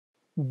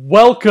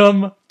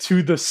Welcome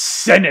to the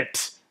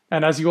Senate.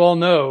 And as you all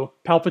know,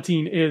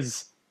 Palpatine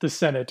is the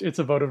Senate. It's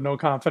a vote of no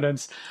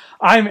confidence.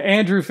 I'm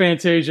Andrew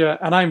Fantasia,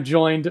 and I'm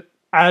joined,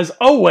 as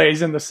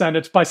always, in the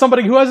Senate by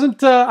somebody who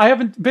I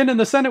haven't been in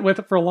the Senate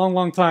with for a long,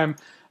 long time,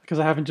 because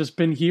I haven't just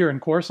been here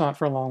in Coruscant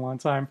for a long, long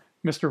time,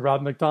 Mr.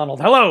 Rob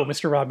McDonald. Hello,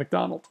 Mr. Rob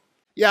McDonald.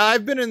 Yeah,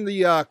 I've been in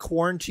the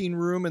quarantine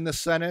room in the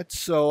Senate,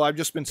 so I've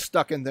just been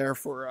stuck in there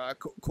for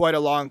quite a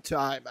long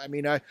time. I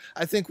mean, I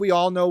think we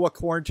all know what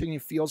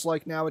quarantining feels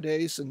like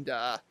nowadays, and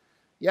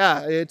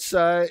yeah,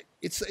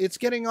 it's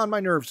getting on my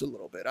nerves a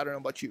little bit. I don't know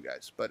about you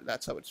guys, but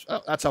that's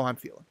how I'm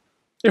feeling.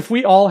 If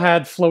we all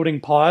had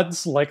floating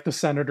pods like the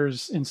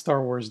senators in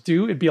Star Wars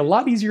do, it'd be a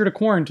lot easier to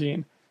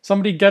quarantine.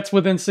 Somebody gets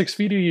within 6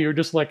 feet of you, you're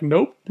just like,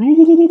 nope,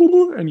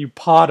 and you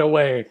pod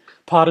away.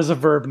 Pod is a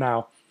verb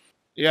now.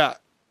 Yeah.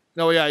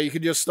 No, yeah, you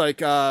could just like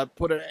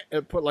put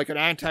like an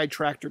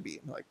anti-tractor beam,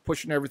 like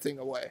pushing everything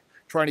away,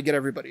 trying to get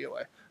everybody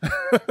away.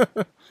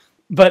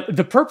 But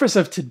the purpose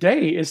of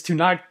today is to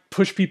not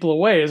push people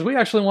away, is we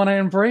actually want to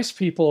embrace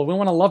people. We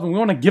want to love them. We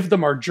want to give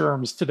them our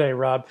germs today,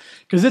 Rob,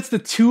 because it's the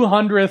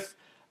 200th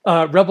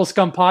Rebel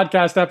Scum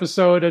podcast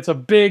episode. It's a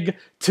big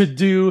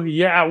to-do.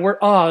 Yeah,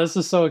 this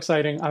is so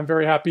exciting. I'm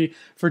very happy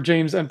for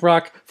James and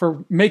Brock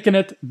for making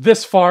it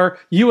this far.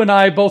 You and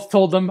I both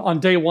told them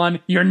on day one,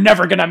 you're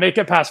never going to make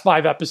it past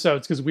 5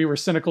 episodes, because we were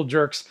cynical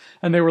jerks.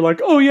 And they were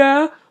like, oh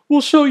yeah,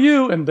 we'll show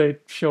you. And they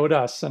showed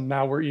us, and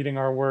now we're eating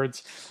our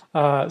words.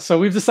 So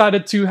we've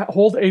decided to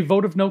hold a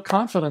vote of no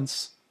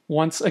confidence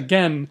once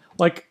again,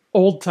 like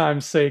old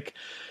time's sake,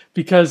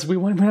 because we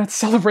want to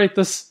celebrate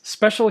this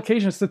special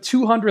occasion. It's the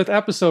 200th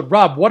episode.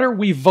 Rob, what are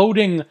we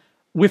voting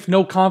with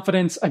no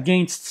confidence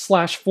against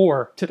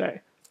 /for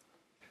today?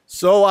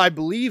 So I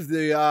believe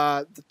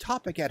the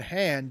topic at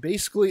hand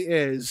basically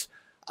is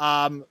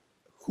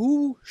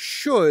who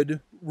should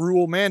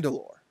rule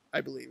Mandalore.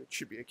 I believe it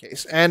should be a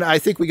case. And I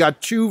think we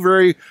got two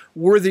very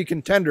worthy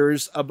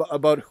contenders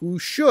about who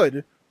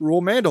should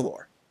rule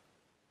Mandalore.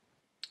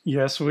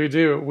 Yes, we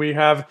do. We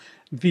have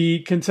the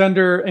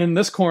contender in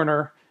this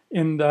corner,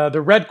 in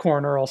the red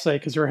corner, I'll say,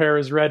 because your hair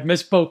is red,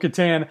 Miss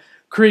Bo-Katan,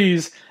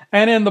 Kryze,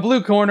 and in the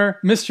blue corner,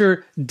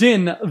 Mr.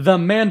 Din, the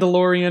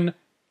Mandalorian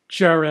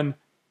Djarin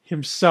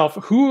himself.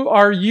 Who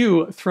are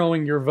you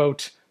throwing your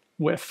vote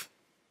with?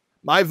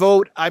 My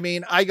vote, I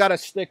mean, I got to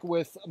stick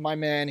with my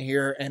man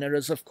here, and it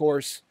is, of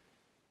course,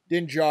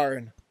 Din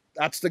Djarin.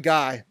 That's the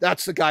guy.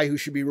 That's the guy who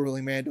should be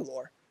ruling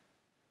Mandalore.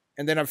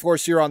 And then, of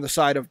course, you're on the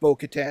side of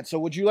Bo-Katan. So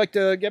would you like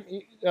to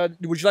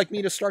would you like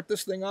me to start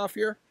this thing off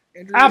here,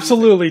 Andrew?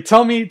 Absolutely.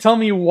 Tell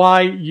me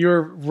why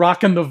you're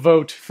rocking the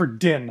vote for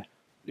Din.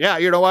 Yeah,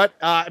 you know what?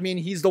 I mean,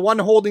 he's the one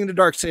holding the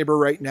Darksaber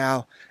right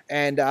now.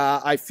 And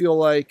I feel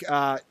like,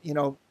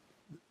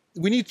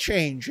 we need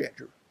change,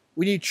 Andrew.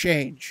 We need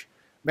change.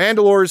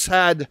 Mandalore's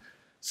had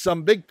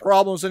some big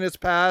problems in its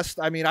past.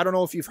 I mean, I don't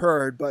know if you've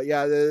heard, but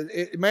yeah,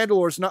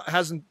 Mandalore's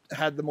hasn't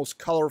had the most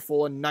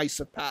colorful and nice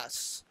of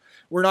pasts.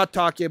 We're not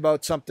talking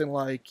about something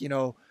like,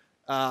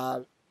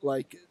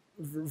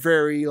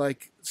 very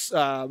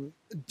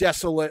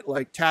desolate,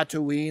 like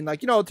Tatooine.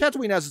 Like,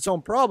 Tatooine has its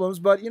own problems,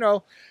 but,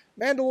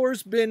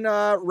 Mandalore's been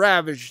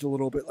ravaged a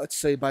little bit, let's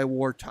say, by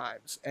war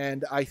times.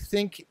 And I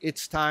think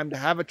it's time to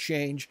have a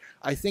change.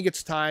 I think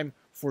it's time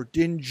for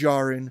Din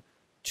Djarin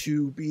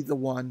to be the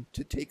one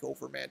to take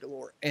over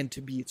Mandalore and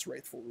to be its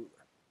rightful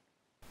ruler.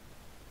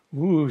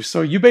 Ooh,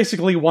 so you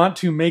basically want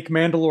to make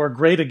Mandalore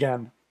great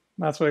again.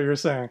 That's what you're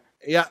saying.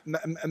 Yeah,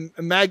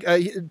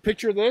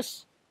 picture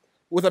this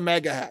with a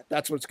MAGA hat.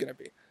 That's what it's going to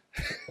be.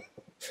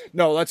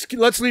 No,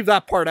 let's leave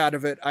that part out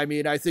of it. I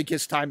mean, I think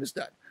his time is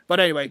done. But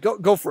anyway,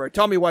 go for it.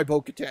 Tell me why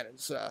Bo-Katan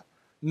is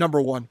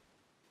number one.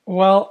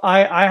 Well,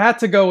 I had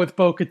to go with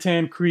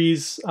Bo-Katan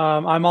Kryze.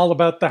 I'm all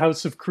about the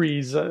House of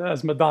Kryze,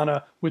 as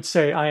Madonna would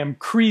say. I am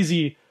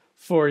crazy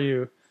for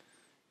you.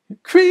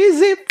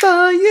 Crazy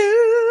for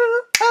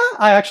you.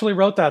 I actually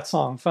wrote that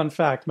song. Fun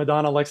fact.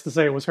 Madonna likes to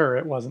say it was her.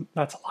 It wasn't.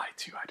 That's a lie,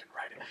 too. I didn't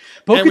write it.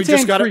 And we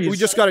just got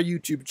a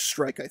YouTube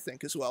strike, I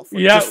think, as well.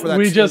 We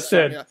just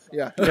did.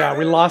 Yeah,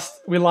 we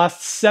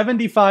lost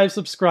 75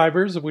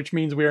 subscribers, which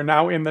means we are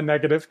now in the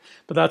negative,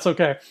 but that's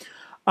okay.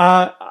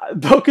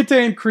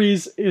 Bo-Katan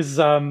Kryze is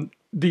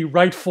the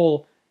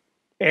rightful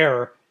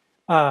heir.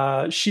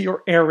 She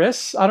or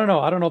heiress, I don't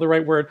know the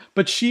right word,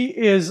 but she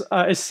is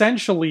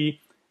essentially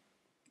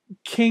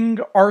King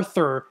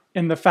Arthur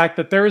in the fact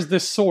that there is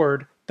this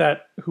sword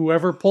that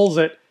whoever pulls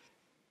it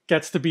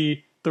gets to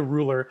be the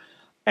ruler,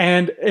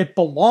 and it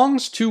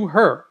belongs to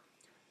her.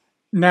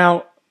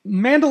 Now,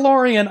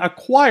 Mandalorian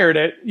acquired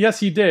it. Yes,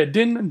 he did.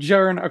 Din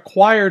Djarin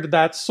acquired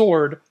that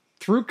sword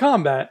through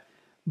combat,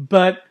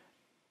 but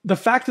the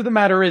fact of the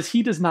matter is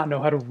he does not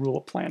know how to rule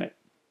a planet.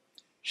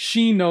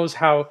 She knows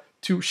how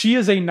to. She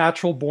is a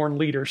natural born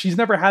leader. She's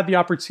never had the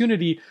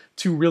opportunity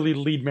to really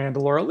lead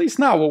Mandalore, at least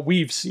not what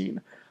we've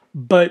seen.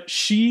 But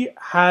she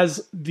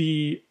has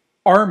the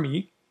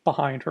army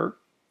behind her.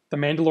 The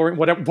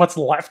Mandalorian, what's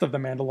left of the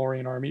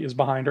Mandalorian army is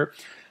behind her.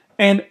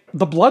 And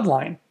the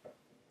bloodline.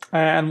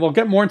 And we'll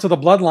get more into the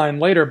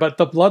bloodline later, but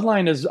the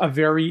bloodline is a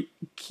very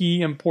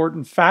key,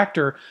 important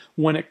factor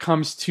when it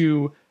comes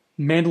to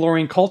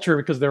Mandalorian culture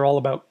because they're all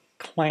about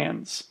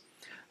clans.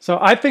 So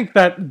I think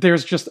that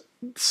there's just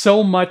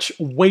so much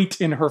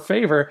weight in her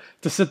favor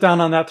to sit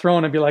down on that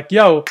throne and be like,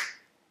 yo,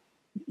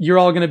 you're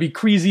all going to be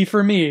Kryze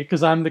for me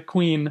because I'm the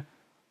queen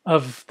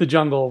of the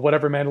jungle,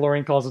 whatever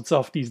Mandalorian calls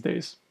itself these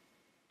days.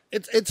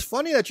 It's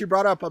funny that you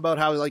brought up about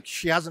how like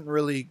she hasn't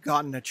really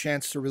gotten a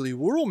chance to really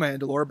rule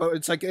Mandalore, but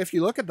it's like if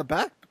you look at the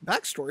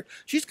backstory,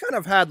 she's kind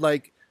of had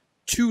like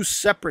two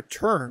separate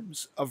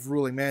terms of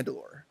ruling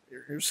Mandalore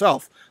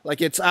herself.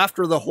 Like it's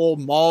after the whole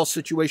Maul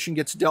situation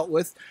gets dealt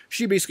with,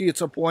 she basically gets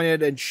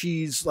appointed and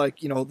she's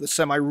like, you know, the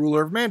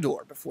semi-ruler of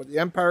Mandalore before the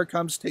Empire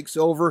comes, takes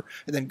over,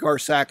 and then Gar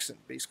Saxon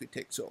basically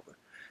takes over.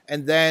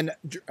 And then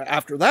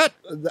after that,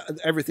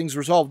 everything's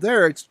resolved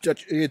there.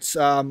 It's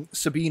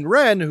Sabine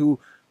Wren who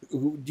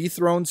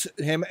dethrones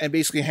him and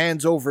basically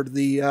hands over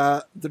the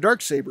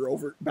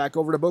Darksaber back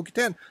over to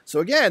Bo-Katan. So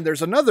again,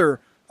 there's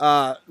another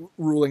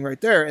ruling right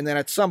there. And then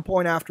at some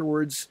point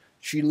afterwards,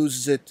 she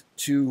loses it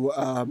to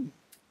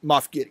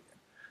Moff Gideon.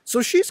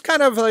 So she's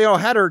kind of, you know,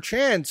 had her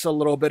chance a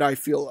little bit, I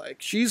feel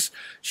like. She's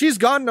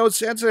gotten no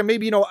sense, and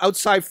maybe, you know,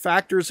 outside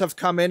factors have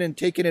come in and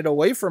taken it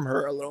away from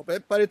her a little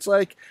bit. But it's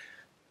like,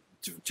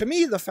 to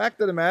me, the fact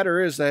of the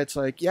matter is that it's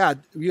like, yeah,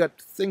 we got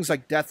things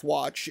like Death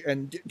Watch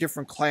and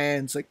different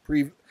clans, like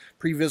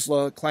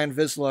Pre-Vizsla, Clan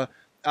Vizsla,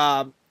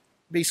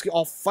 basically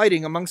all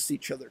fighting amongst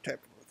each other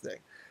type of a thing.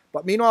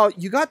 But meanwhile,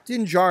 you got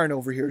Din Djarin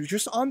over here,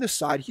 just on the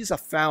side. He's a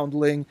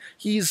foundling.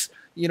 He's,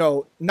 you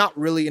know, not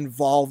really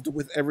involved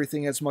with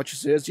everything as much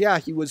as it is. Yeah,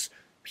 he was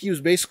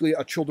basically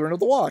a Children of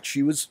the Watch.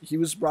 He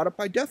was brought up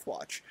by Death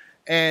Watch.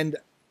 And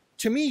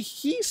to me,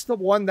 he's the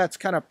one that's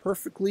kind of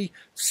perfectly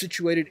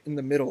situated in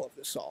the middle of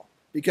this all.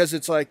 Because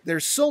it's like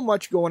there's so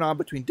much going on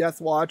between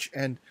Death Watch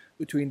and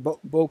between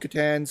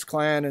Bo-Katan's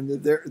clan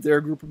and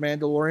their group of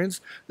Mandalorians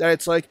that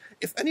it's like,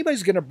 if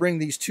anybody's going to bring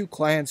these two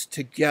clans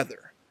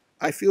together,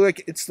 I feel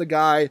like it's the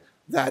guy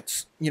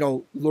that's, you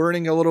know,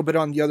 learning a little bit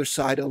on the other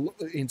side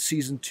in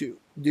season 2.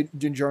 Din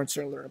Djarin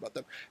starting to learn about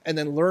them. And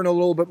then learn a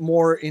little bit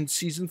more in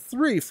season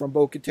 3 from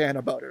Bo-Katan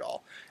about it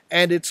all.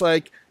 And it's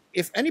like,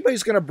 if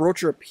anybody's going to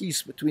broach a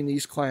peace between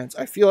these clans,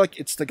 I feel like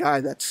it's the guy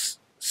that's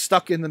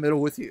stuck in the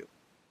middle with you.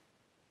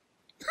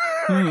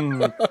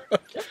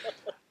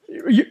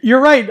 You're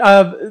right.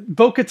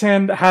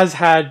 Bo-Katan has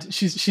had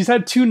she's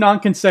had 2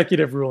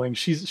 non-consecutive rulings.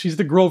 She's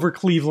the Grover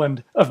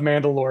Cleveland of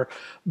Mandalore,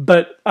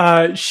 but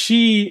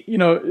she, you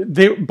know,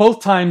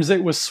 both times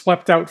it was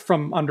swept out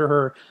from under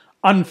her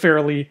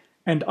unfairly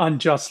and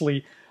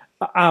unjustly.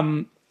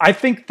 I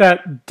think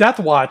that Death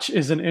Watch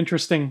is an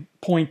interesting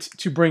point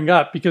to bring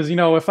up because, you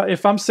know,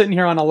 if I'm sitting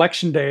here on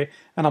election day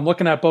and I'm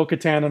looking at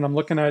Bo-Katan and I'm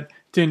looking at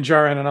Din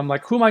Djarin and I'm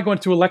like, who am I going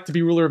to elect to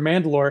be ruler of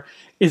Mandalore?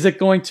 Is it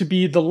going to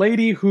be the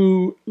lady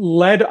who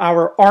led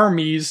our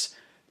armies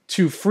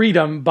to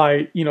freedom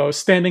by, you know,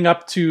 standing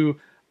up to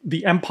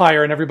the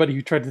Empire and everybody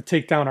who tried to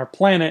take down our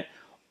planet,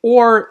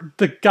 or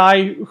the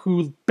guy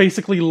who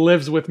basically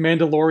lives with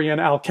Mandalorian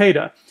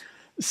Al-Qaeda?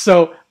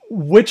 So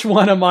which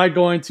one am I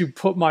going to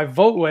put my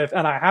vote with?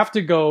 And I have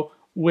to go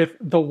with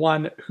the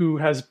one who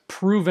has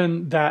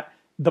proven that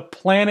the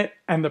planet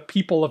and the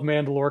people of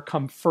Mandalore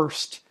come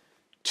first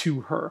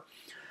to her.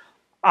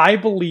 I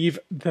believe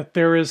that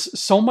there is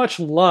so much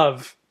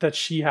love that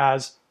she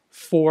has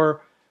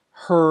for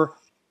her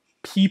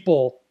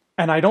people.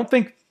 And I don't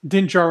think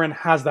Din Djarin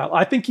has that.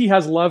 I think he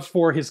has love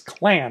for his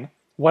clan,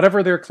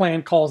 whatever their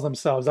clan calls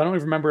themselves. I don't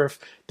even remember if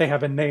they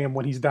have a name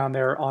when he's down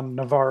there on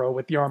Navarro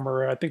with the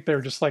armorer. I think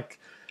they're just like,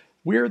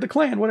 we're the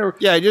clan, whatever.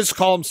 Yeah, they just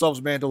call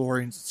themselves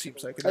Mandalorians, it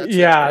seems like.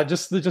 Yeah,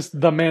 just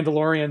the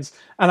Mandalorians.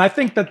 And I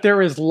think that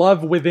there is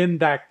love within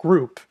that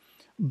group.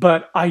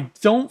 But I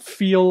don't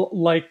feel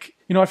like,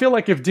 you know, I feel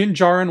like if Din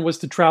Djarin was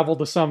to travel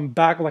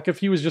to like if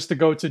he was just to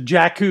go to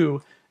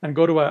Jakku and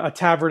go to a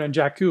tavern in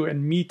Jakku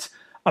and meet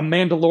a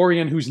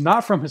Mandalorian who's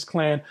not from his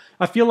clan,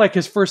 I feel like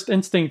his first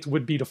instinct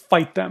would be to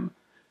fight them.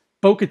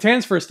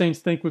 Bo-Katan's first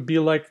instinct would be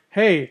like,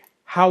 hey,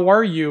 how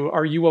are you?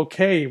 Are you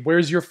okay?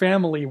 Where's your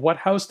family? What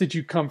house did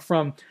you come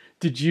from?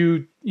 Did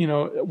you, you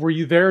know, were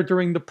you there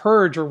during the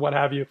purge or what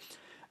have you?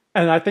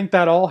 And I think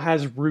that all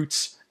has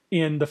roots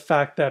in the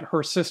fact that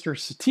her sister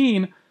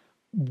Satine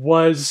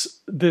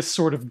was this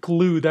sort of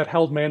glue that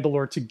held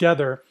Mandalore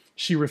together.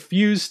 She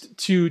refused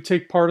to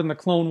take part in the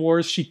Clone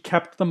Wars. She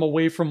kept them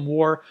away from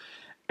war.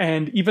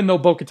 And even though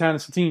Bo-Katan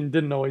and Satine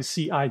didn't always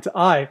see eye to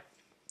eye,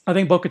 I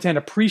think Bo-Katan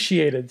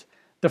appreciated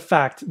the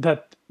fact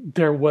that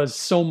there was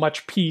so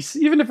much peace,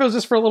 even if it was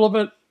just for a little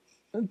bit,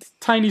 a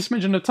tiny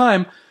smidgen of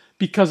time,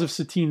 because of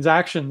Satine's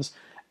actions.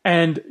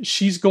 And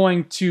she's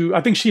going to,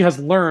 I think she has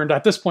learned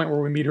at this point where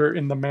we meet her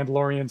in The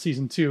Mandalorian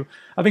season 2,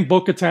 I think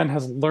Bo-Katan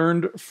has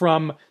learned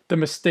from the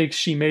mistakes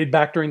she made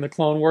back during the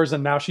Clone Wars,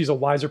 and now she's a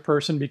wiser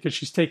person because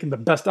she's taken the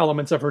best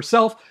elements of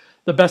herself,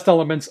 the best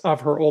elements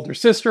of her older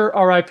sister,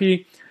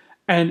 R.I.P.,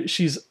 and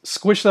she's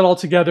squished that all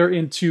together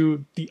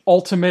into the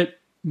ultimate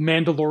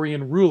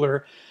Mandalorian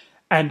ruler.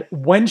 And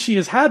when she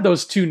has had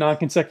those 2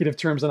 non-consecutive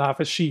terms in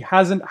office, she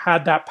hasn't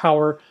had that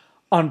power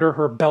under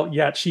her belt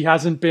yet. She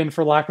hasn't been,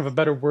 for lack of a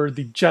better word,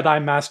 the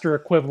Jedi Master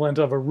equivalent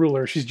of a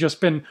ruler. She's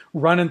just been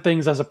running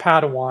things as a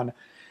Padawan.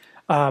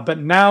 But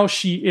now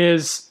she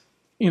is,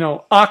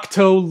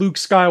 Octo Luke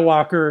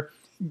Skywalker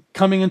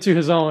coming into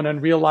his own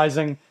and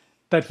realizing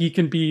that he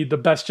can be the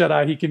best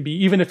Jedi he can be,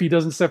 even if he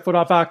doesn't set foot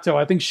off Octo.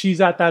 I think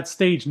she's at that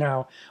stage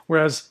now.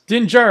 Whereas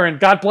Din Djarin,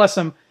 God bless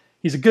him,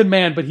 he's a good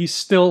man, but he's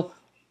still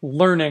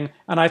learning.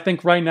 And I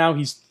think right now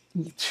he's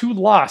too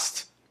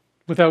lost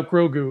without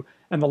Grogu.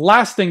 And the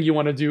last thing you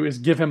want to do is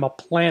give him a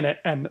planet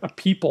and a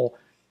people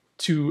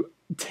to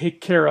take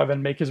care of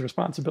and make his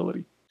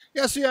responsibility.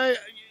 Yeah, see, I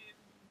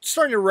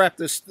starting to wrap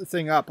this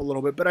thing up a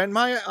little bit, but in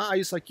my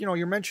eyes, like,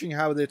 you're mentioning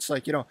how it's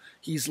like,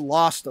 he's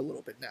lost a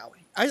little bit now.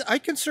 I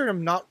consider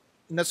him not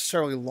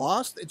necessarily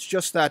lost. It's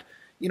just that,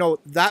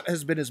 that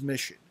has been his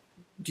mission.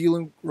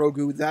 Dealing with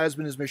Grogu, that has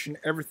been his mission.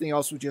 Everything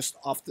else was just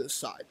off to the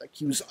side. Like,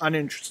 he was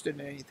uninterested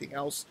in anything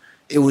else.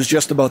 It was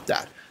just about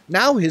that.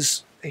 Now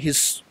his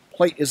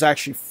plate is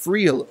actually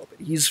free a little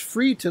bit. He's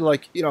free to,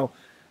 like,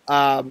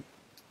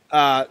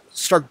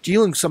 start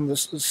dealing some of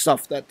this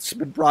stuff that's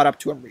been brought up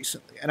to him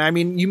recently. And I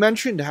mean, you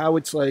mentioned how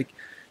it's like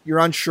you're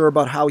unsure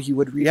about how he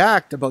would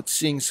react about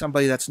seeing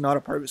somebody that's not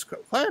a part of his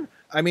clan.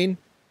 I mean,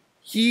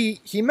 he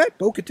met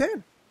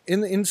Bo-Katan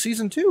in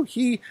season 2.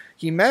 He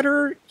met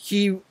her.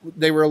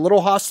 They were a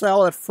little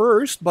hostile at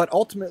first, but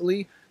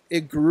ultimately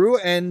it grew,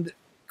 and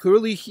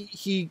clearly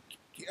he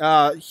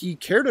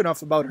cared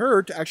enough about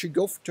her to actually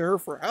go to her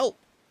for help,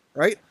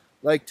 right?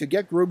 Like, to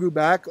get Grogu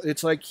back.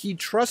 It's like he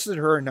trusted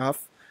her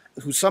enough.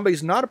 Who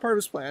somebody's not a part of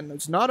his plan,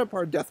 who's not a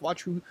part of Death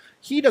Watch, who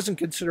he doesn't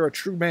consider a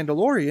true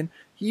Mandalorian.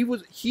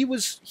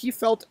 He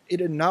felt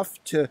it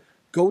enough to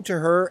go to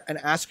her and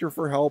ask her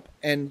for help,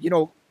 and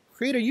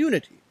create a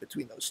unity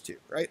between those two,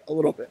 right? A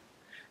little bit.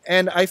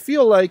 And I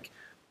feel like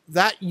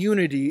that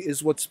unity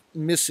is what's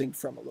missing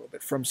from a little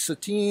bit, from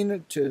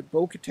Satine to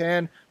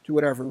Bo-Katan to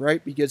whatever,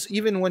 right? Because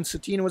even when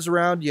Satine was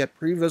around, you had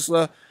Pre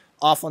Vizsla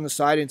off on the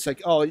side, and it's like,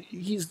 oh,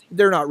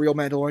 they're not real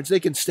Mandalorians. They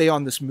can stay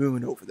on this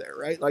moon over there,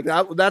 right? Like,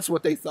 that's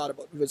what they thought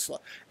about Vizsla.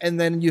 And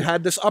then you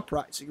had this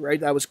uprising, right?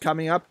 That was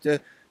coming up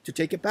to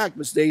take it back,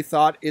 because they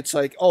thought it's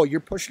like, oh, you're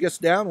pushing us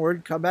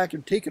downward, come back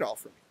and take it all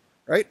from me,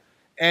 right?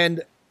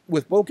 And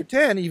with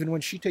Bo-Katan, even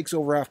when she takes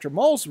over after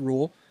Maul's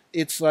rule,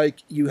 it's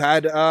like you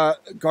had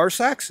Gar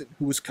Saxon,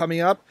 who was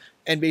coming up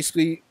and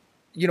basically,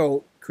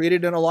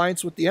 created an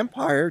alliance with the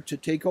Empire to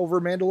take over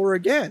Mandalore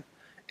again.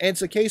 And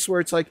it's a case where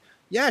it's like,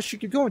 yeah, she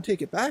could go and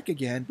take it back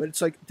again, but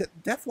it's like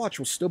Death Watch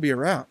will still be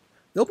around.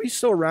 They'll be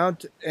still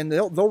around, and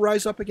they'll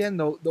rise up again.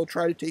 They'll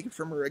try to take it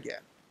from her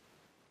again.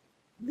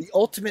 The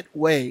ultimate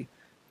way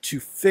to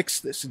fix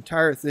this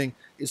entire thing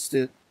is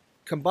to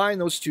combine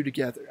those two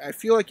together. I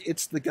feel like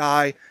it's the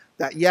guy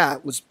that,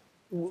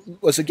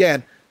 was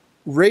again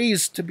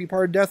raised to be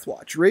part of Death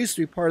Watch, raised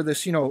to be part of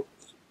this,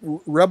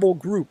 rebel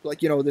group,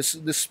 like, this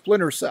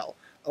splinter cell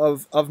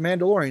of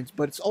Mandalorians,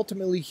 but it's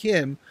ultimately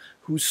him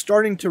who's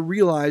starting to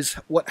realize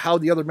how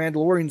the other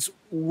Mandalorians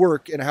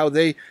work and how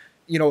they,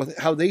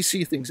 how they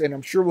see things. And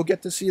I'm sure we'll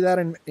get to see that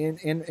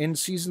in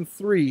season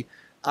 3.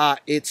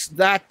 It's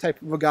that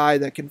type of a guy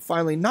that can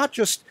finally not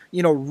just,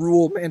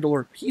 rule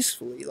Mandalore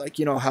peacefully, like,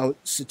 how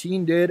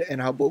Satine did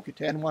and how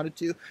Bo-Katan wanted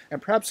to,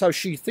 and perhaps how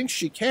she thinks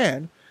she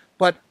can,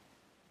 but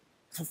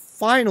to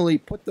finally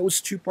put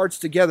those two parts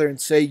together and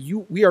say,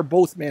 we are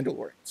both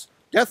Mandalorians.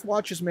 Death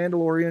Watch is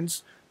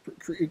Mandalorians,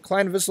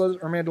 Clan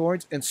Vizsla are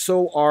Mandalorians, and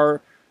so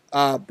are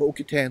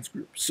Bo-Katan's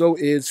group. So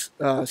is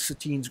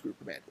Satine's group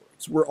of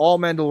Mandalorians. We're all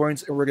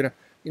Mandalorians, and we're going to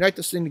unite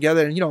this thing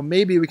together, and,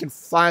 maybe we can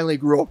finally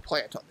grow a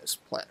plant on this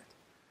planet.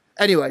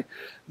 Anyway,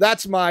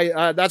 that's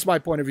my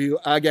point of view.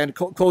 Again,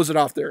 close it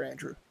off there,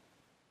 Andrew.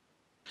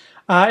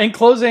 In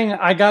closing,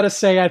 I got to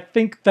say, I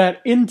think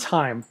that in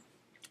time,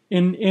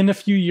 in a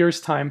few years'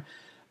 time,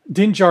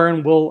 Din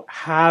Djarin will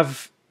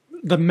have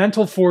the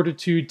mental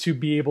fortitude to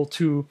be able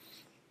to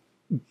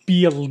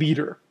be a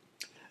leader.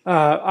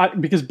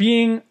 Because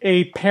being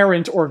a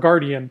parent or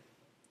guardian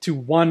to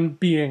one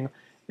being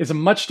is a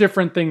much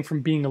different thing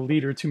from being a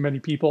leader to many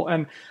people.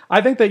 And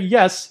I think that,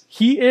 yes,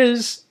 he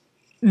is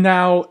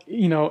now,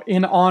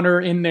 in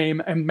honor, in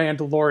name, a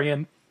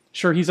Mandalorian.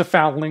 Sure, he's a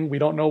foundling. We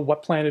don't know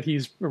what planet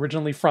he's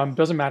originally from.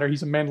 Doesn't matter.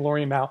 He's a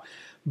Mandalorian now.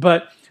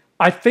 But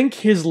I think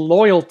his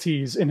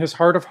loyalties in his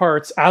heart of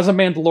hearts as a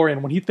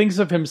Mandalorian, when he thinks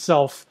of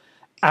himself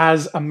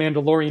as a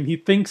Mandalorian, he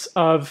thinks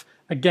of,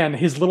 again,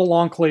 his little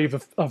enclave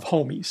of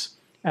homies.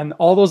 And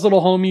all those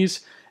little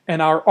homies,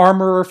 and our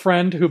armorer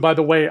friend, who, by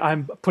the way,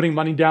 I'm putting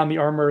money down, the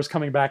armorer is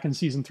coming back in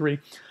season 3.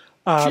 She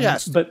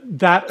has to. But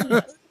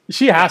that,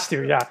 she has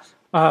to, yeah.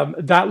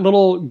 That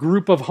little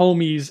group of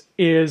homies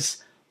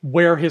is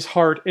where his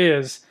heart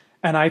is.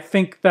 And I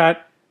think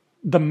that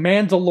the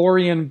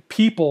Mandalorian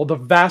people, the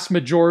vast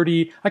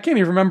majority, I can't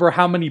even remember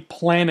how many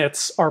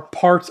planets are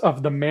part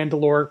of the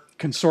Mandalore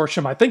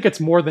consortium. I think it's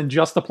more than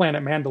just the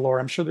planet Mandalore.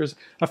 I'm sure there's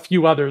a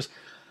few others.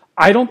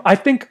 I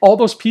think all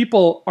those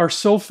people are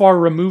so far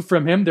removed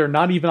from him, they're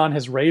not even on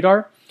his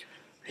radar,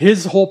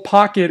 his whole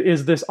pocket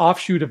is this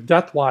offshoot of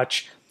Death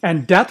Watch,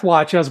 and Death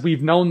Watch, as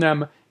we've known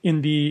them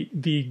in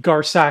the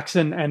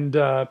Gar-Saxon and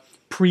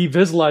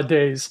pre-Vizsla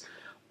days,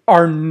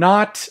 are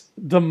not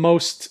the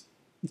most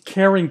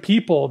caring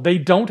people. They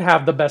don't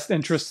have the best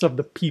interests of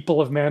the people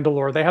of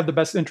Mandalore. They have the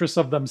best interests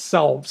of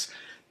themselves.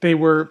 They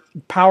were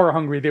power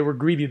hungry. They were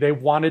greedy. They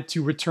wanted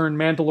to return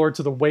Mandalore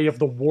to the way of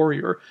the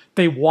warrior.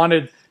 They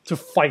wanted to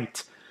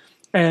fight.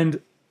 And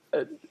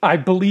I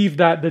believe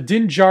that the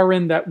Din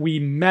Djarin that we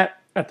met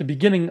at the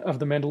beginning of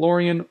The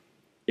Mandalorian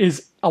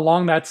is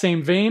along that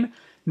same vein.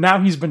 Now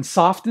he's been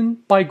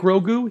softened by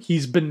Grogu.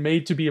 He's been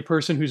made to be a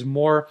person who's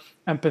more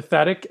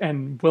empathetic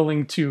and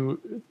willing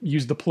to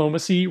use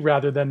diplomacy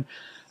rather than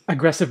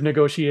aggressive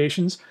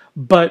negotiations.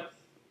 But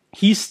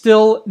he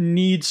still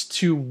needs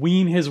to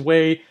wean his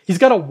way. He's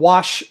got to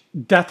wash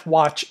Death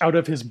Watch out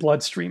of his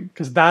bloodstream,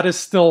 because that is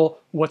still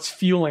what's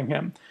fueling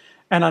him.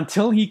 And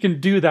until he can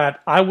do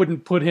that, I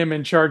wouldn't put him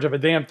in charge of a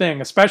damn thing,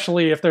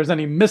 especially if there's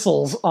any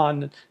missiles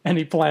on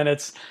any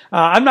planets.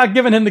 I'm not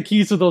giving him the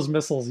keys to those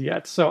missiles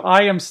yet. So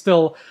I am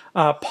still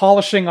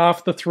polishing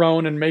off the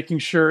throne and making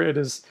sure it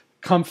is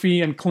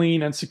comfy and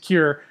clean and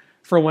secure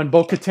for when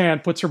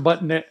Bo-Katan puts her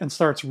butt in it and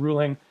starts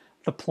ruling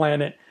the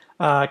planet.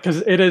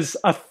 Because it is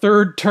a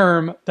third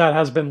term that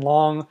has been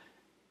long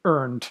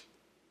earned.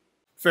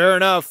 Fair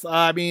enough.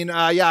 I mean,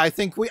 yeah, I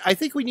think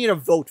we need a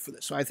vote for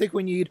this. So I think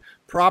we need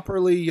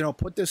properly, you know,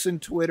 put this in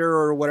Twitter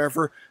or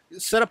whatever,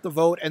 set up the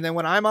vote, and then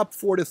when I'm up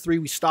 4-3,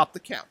 we stop the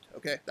count.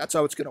 Okay, that's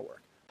how it's going to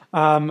work.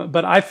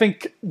 But I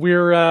think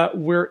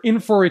we're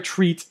in for a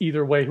treat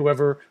either way.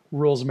 Whoever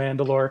rules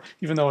Mandalore,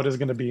 even though it is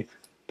going to be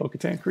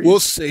Bo-Katan Kryze. We'll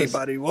see,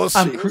 buddy. We'll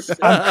see.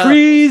 I'm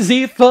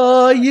crazy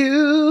for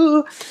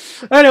you.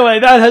 Anyway,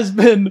 that has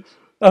been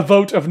a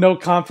vote of no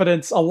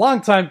confidence, a long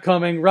time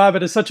coming. Rob,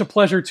 it is such a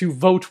pleasure to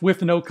vote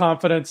with no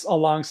confidence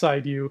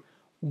alongside you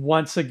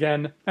once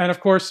again. And of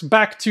course,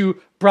 back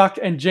to Brock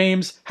and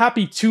James.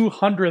 Happy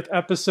 200th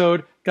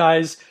episode,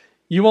 guys.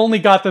 You only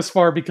got this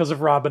far because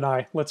of Rob and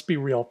I. Let's be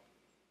real.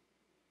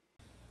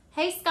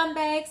 Hey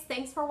scumbags,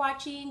 thanks for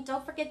watching.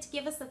 Don't forget to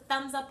give us a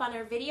thumbs up on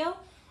our video.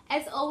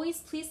 As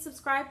always, please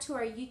subscribe to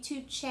our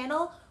YouTube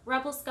channel,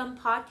 Rebel Scum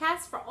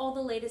Podcast, for all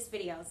the latest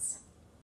videos.